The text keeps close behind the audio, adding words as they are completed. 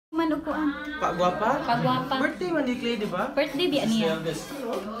o kuan. Pagwapa? Pagwapa. Birthday man ni Clay, di ba? Birthday biya niya.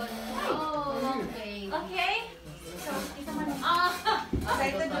 Okay.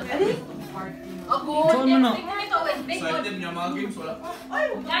 Saan mo na? Excited niya mga games, wala.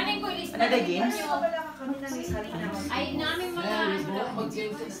 Ano na games? Ay, namin mga...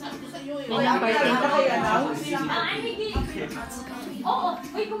 Wala birthday. Oo,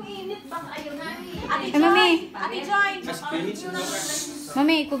 uy, kung init bang ayaw namin. Ay, mami. Ate Joy!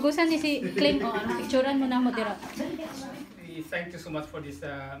 Mami, kugusan ni si Clem. O, picturean mo na mo dira. We thank you so much for this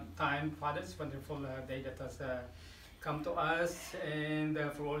time, Father. It's a wonderful day that has come to us, and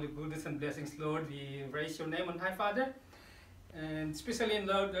for all the goodness and blessings, Lord. We raise your name on high, Father, and especially,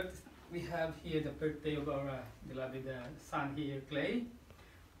 Lord, that we have here the birthday of our beloved son here, Clay.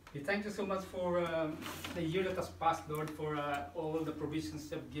 We thank you so much for the year that has passed, Lord, for all the provisions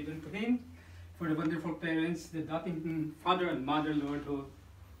you have given to him, for the wonderful parents, the adopting father and mother, Lord, who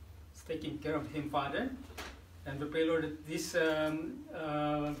is taking care of him, Father. And we pray, Lord, that this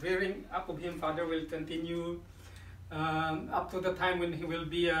rearing up of him, Father, will continue up to the time when he will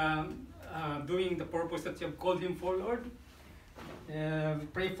be doing the purpose that you have called him for, Lord. We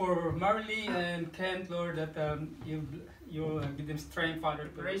pray for Marley and Kent, Lord, that you give them strength, Father.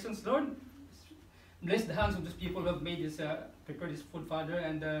 Preparations, Lord. Bless the hands of those people who have made this, prepared this food, Father,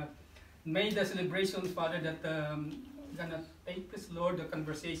 and made the celebrations, Father, that gonna take place, Lord. The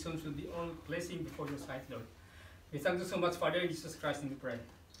conversations will be all blessing before your sight, Lord. We thank you so much, Father, in Jesus Christ, and we pray.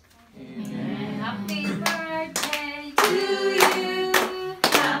 Amen. Happy birthday to you.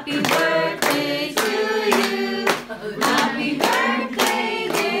 Happy birthday to you. Happy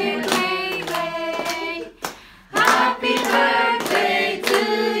birthday, dear baby. Happy birthday to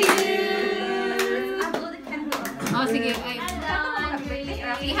you. Oh, sige. Ay.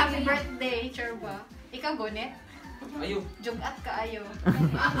 Happy birthday, Cherba. Ikaw, Gonet? Ayo. Jugat ka, ayo.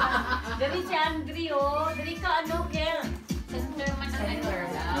 Dari si Andre, oh. Dari ka, ano, Kel? Center man sa center.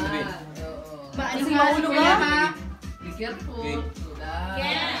 Ano si maulo ka? Be careful.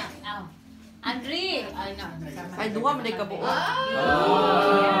 Kel. Andre. Ay, duwa mo na ikabuo.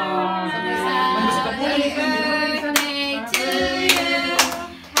 Happy birthday to you.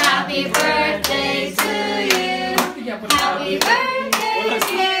 Happy birthday to you. Happy birthday,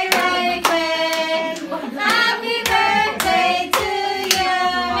 dear baby. Happy birthday to you.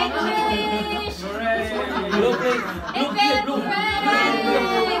 Make a wish. Blue, Clay. It's been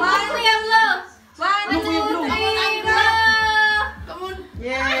One, Kuya Blue. 1, 2, 3, go. Come on.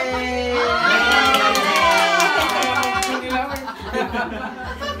 Yay!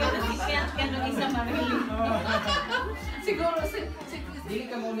 Ganun isa marami. Siguro, dili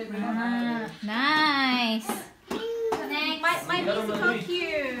ka mo ulit na. Nice. Next. My musical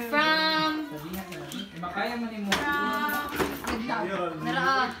cue. From Makaya mo ni mo.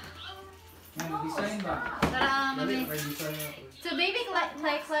 Nara. Design ba? So baby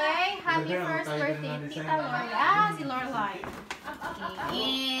Clay, happy first birthday, Tita Lorelai. Si Lorelai.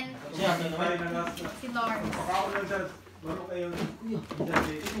 Okay. And si Lord.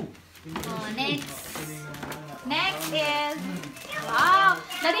 Oh, next. Next is wow.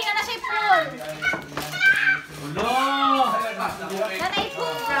 Dali ka na siya pool. Nanay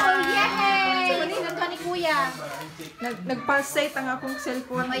pool. Yay! Kunin ka ni Kuya. Nag-pulsate ang akong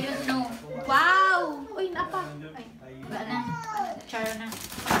cellphone. Ayun no. Wow. Uy, napa. Ay, wala na. Charo na.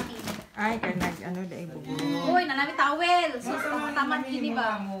 Ay, kaya nag-ano dahil bubuo. Uy, nanami towel. So, tamad gini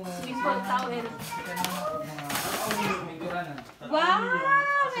ba? Simple towel. Wow,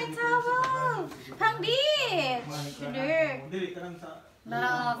 may towel. Hang beach. Sugar.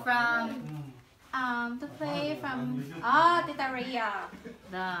 From to play from Tita Rhea.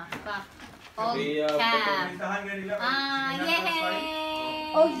 The old cab.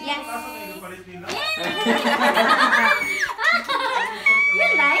 Yay! Oh yes. You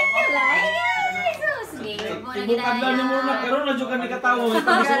like? So sweet. Tibukan lang ni mo na karon na jud ka ni katawo.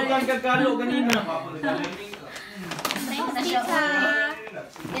 Pagsukan ka kalo ganina. Tita.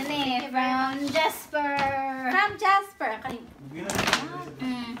 Ini from Jasper. From Jasper.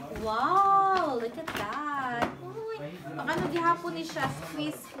 Wow, look at that. Uy, baka naghihapon ni siya.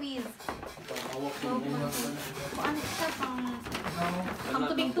 Squeeze. So, ano siya pang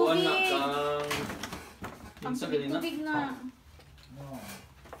tubig-tubig. Pang tubig-tubig na.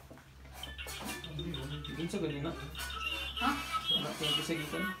 Kinsa ganina? Ha? Sige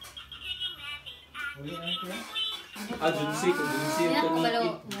kan. Junsi ko, Junsi Yan ko ako ni.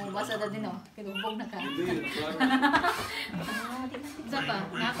 balo. Basa na din, oh. Kinumbog na ka. Isa pa,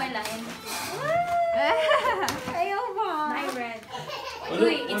 napalain. Ayaw ba? My red.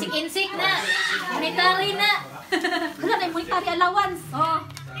 Uy, insik-insik na. Monetary na. Wala na yung monetary allowance. Oh,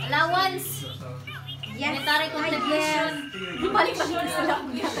 allowance. Yes. Military contribution. Balik pa dito sila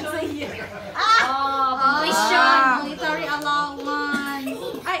kung gata sa iyo. Tuition. Military allowance.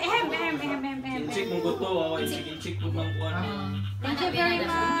 Ay, ehem. Check mong gusto, check mo mang kuan. Thank you very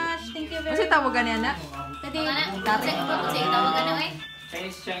much. Thank you very Kasi much. tawagan niya na. Tadi. Check ko kasi tawagan na eh.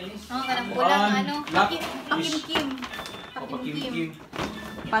 Chinese. Oh, kanang kulang ano. Pakimkim. Pakimkim.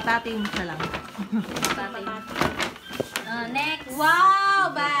 Patatin siya lang. Next.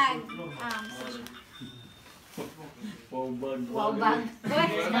 Wow, bag. Wow, bag.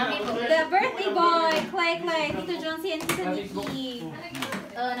 Sinabi po. The birthday boy, Clay, Tito Jonesy and Tito Nikki.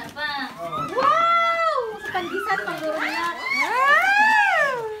 Na pa. Wow! Sa pandisan, pag-guro na.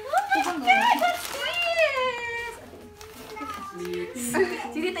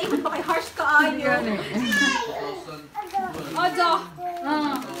 Sige, tayo mo kay harsh ka ayo. Ojo.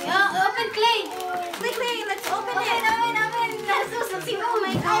 Open Clay. Clay, let's open it. Amen. Oh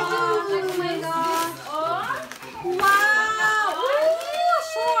my gosh. Oh my gosh. Wow! Ooh,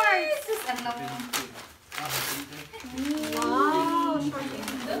 shorts. Wow,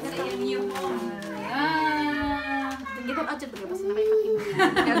 shorts. Tingnan aja dulu pas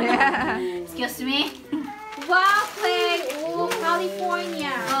Excuse me. Wow, Clay. Oh,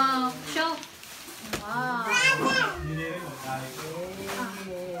 California. Show. Wow.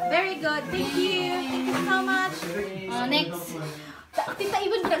 Very good. Thank you. Thank you so much. Next. Tita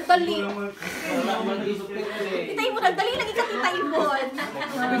Ibon nagdali. Tita Ibon nagdali lagi ka Tita Ibon.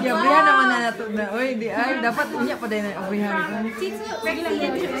 Bigyan naman na nato na. Uy, di ay dapat unya pa din ang abuhan. Tito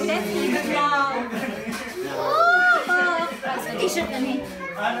Rexian Desi Wow. Oh, T-shirt na ni.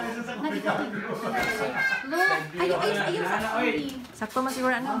 look. Ayun sa Sony. Sakto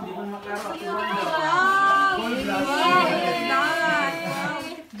masiguro na. Wow.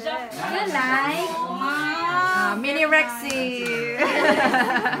 You like? Mini Rexy.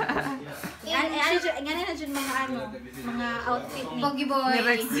 Nga na dyan mga outfit ni Pogi boy.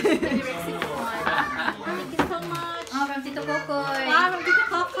 Rexy. Rexy Con. Thank you so much. From Tito Kokoy. Wow, from Tito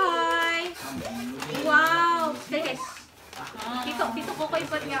Kokoy. Wow. Okay. Tito Kokoy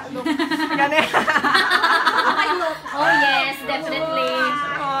pa nga look. Gani. Okay look. Oh yes, definitely.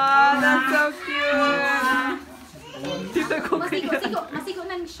 Oh, that's so cute. Tito ko Masigo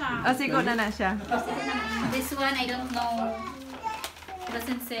na siya. Asigo na siya. This one I don't know.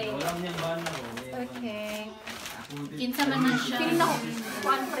 Doesn't say. Okay. Kinsa man na siya. Feeling ako,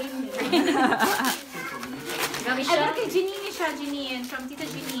 one frame. Grabe Ay, siya. pero kay Janine siya, Janine. From Tita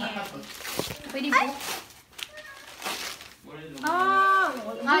Janine. Pwede po. Oh!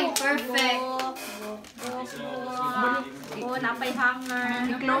 Ay, perfect. Oh, napay hanger.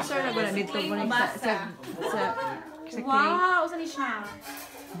 Closer na guna dito mo sa Wow! Saan siya?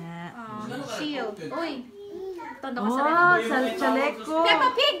 Shield. Uy! Tondo ka sa Oh, sa chaleco. Peppa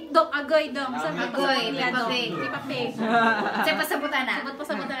Pig! Dong, agoy dong. Sa Agoy, Peppa Pig. Peppa Pig. Sa pasabutan na. Sabot pa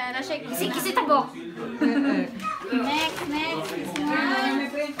sa buta na siya. Kisi tabok. Next.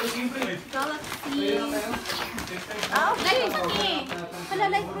 Galaxy. Ay, ni. Hala,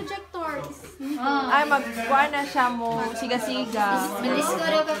 light projectors. Ay, magkuha na siya mo. Siga-siga. May disco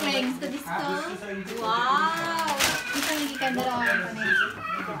daw ka, Cleng. Disco. Wow! Ito hindi ka dalawa.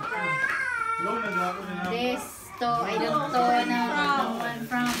 This to, I don't know na one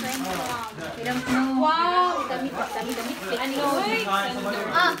from. I don't know. Wow! Damit. Ano? Uy,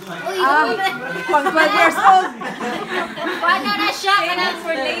 Pang 12 years old. paano na siya?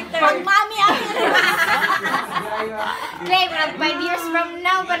 For later. Pag mami ang Clay, 5 years from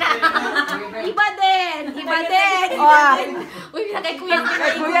now pa na. Iba din. Oh, Uy, kay kuya.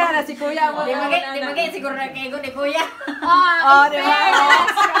 kay kuya na si kuya mo. Di bagay, siguro na kayo ni Kuya. Oh, di ba?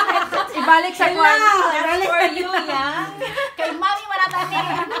 Ibalik sa kwan. That's for you, ya. Kay mami wala tani.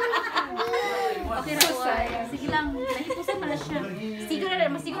 Okay na po. Sige lang. Nahipusan mo na siya.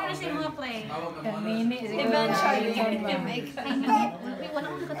 Masiguro na siya yung mga play. Eventually. Uy, wala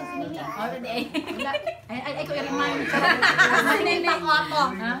akong nakatapos nini. Ay, ko i-remind. Masinay pa ko ako.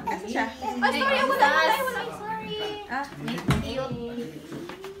 Oh, sorry. Wala. Sorry.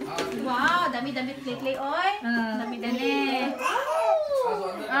 Wow, dami-dami play. Oy. Dami-dami.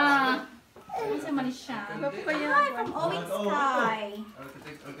 Ano sa Malaysia? Hi, from Owing Sky.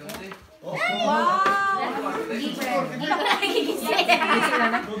 Wow! Hindi ko nakikigising.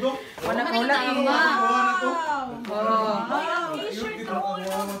 Wala Wow! Oh. T-shirt ko.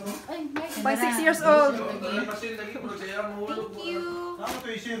 By 6 years old. Thank you.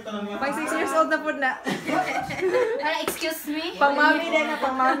 By 6 years old na po na. Excuse me? Pang mami din na,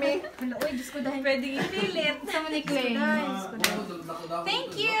 pang mami. Uy, Diyos ko dahil. Pwede ipilit. Sama ni Clay.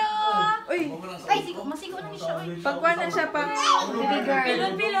 Thank you! Uy, Ay, masigo na ni siya. Uy. pagkuha na siya pang Baby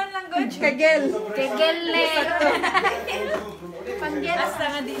girl. Pilon lang go. Kagel. Kegele. Panggel. Asa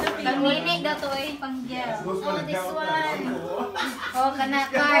nga di na Pangmini daw to eh. Panggel. Oh, this one. Oh, kana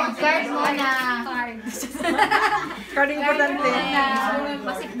card mo na. Card. Card importante.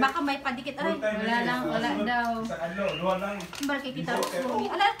 Kasi baka may padikit. Ay, Wala lang, wala daw. balik kay kita.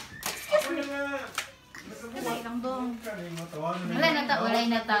 Ala, excuse me. Wala lang dong. Wala na ta, wala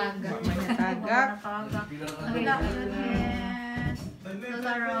na taga. Tagak. Wala, goodness.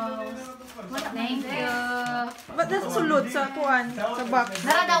 Lola Rose. Thank you. Ba't nasa sulod sa kuan? Sa box?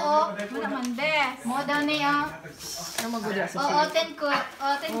 Dara daw oh. Wala man, best. Mo daw ni oh. Ano maguda sa Oh, oten ko.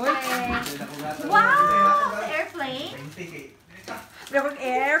 Oten ko. Wow! Airplane. Dapat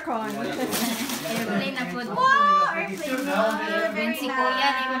aircon. Airplane na po. Wow! Airplane. Ben si Kuya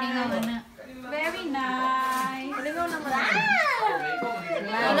na ko ning ana. Very nice. Palingaw naman.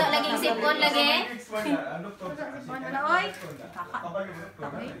 Wala laging sipon lagi. Wala, oy.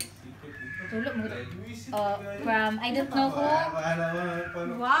 Tulog mo. From I don't know who.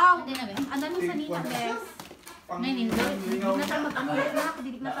 Wow. Hindi na ba? Ang dami sa Nina, best. Nay nindo. Nasa mag-amulot na ako,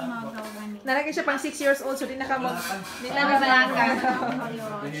 didig na tamagaw gani. Nalagay siya pang 6 years old, so di na ka mag... Di na Tama ka ba ka?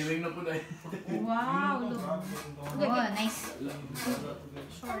 Hiniling na po dahil. Wow, look. Oh, nice.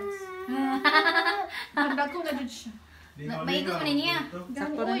 Ang bag ko na dun siya. Maigo mo na niya.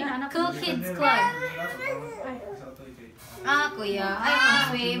 Sakto na Uy, na. anak ko. Cool Kids Club. Ah, kuya. Ay,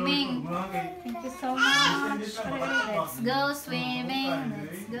 pang swimming. Thank you so much. Let's go swimming.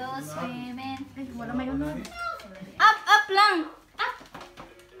 Let's go swimming. Ay, wala may unod. Up lang. Up.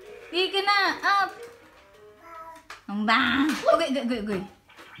 Di ka na. Up. Ang bang. Okay, goy.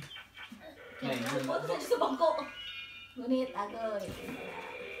 Sa bangko. Ngunit, agoy.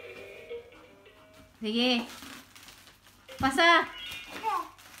 Sige. Pasa.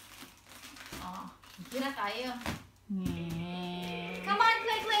 Oh, hindi na tayo. Yeah. Come on,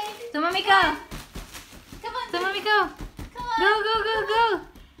 Clay. Sumami ka. Come on. Sumami ka. Come on. Go.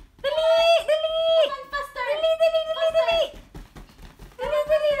 Dali. Come on, faster. Dali.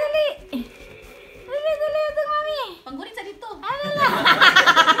 Dali, utang mami. Panggurit sa dito.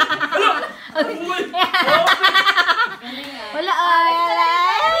 Wala ay. Dali.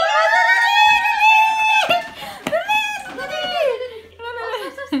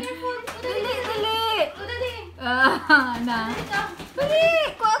 Na.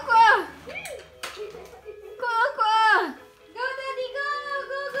 Dali. Kuha. Go, Daddy, go.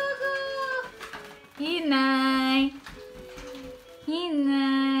 Hinay.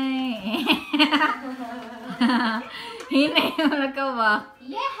 Hinay wala ka ba?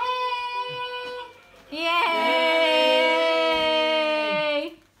 Yay! Yay!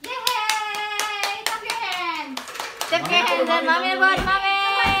 Clap your hands. Tap your hands and mommy na ba? Mommy!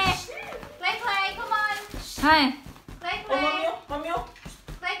 Clay, come on. Hi! Clay. Mamyo.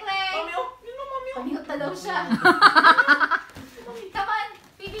 Clay. Pamiyot na daw siya. Come on,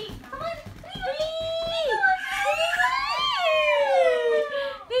 baby. Come on.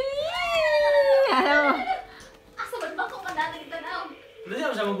 Hello! Asa ba ko man dali tanaw? Dali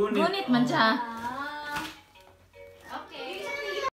ako siya magunit. Gunit man siya.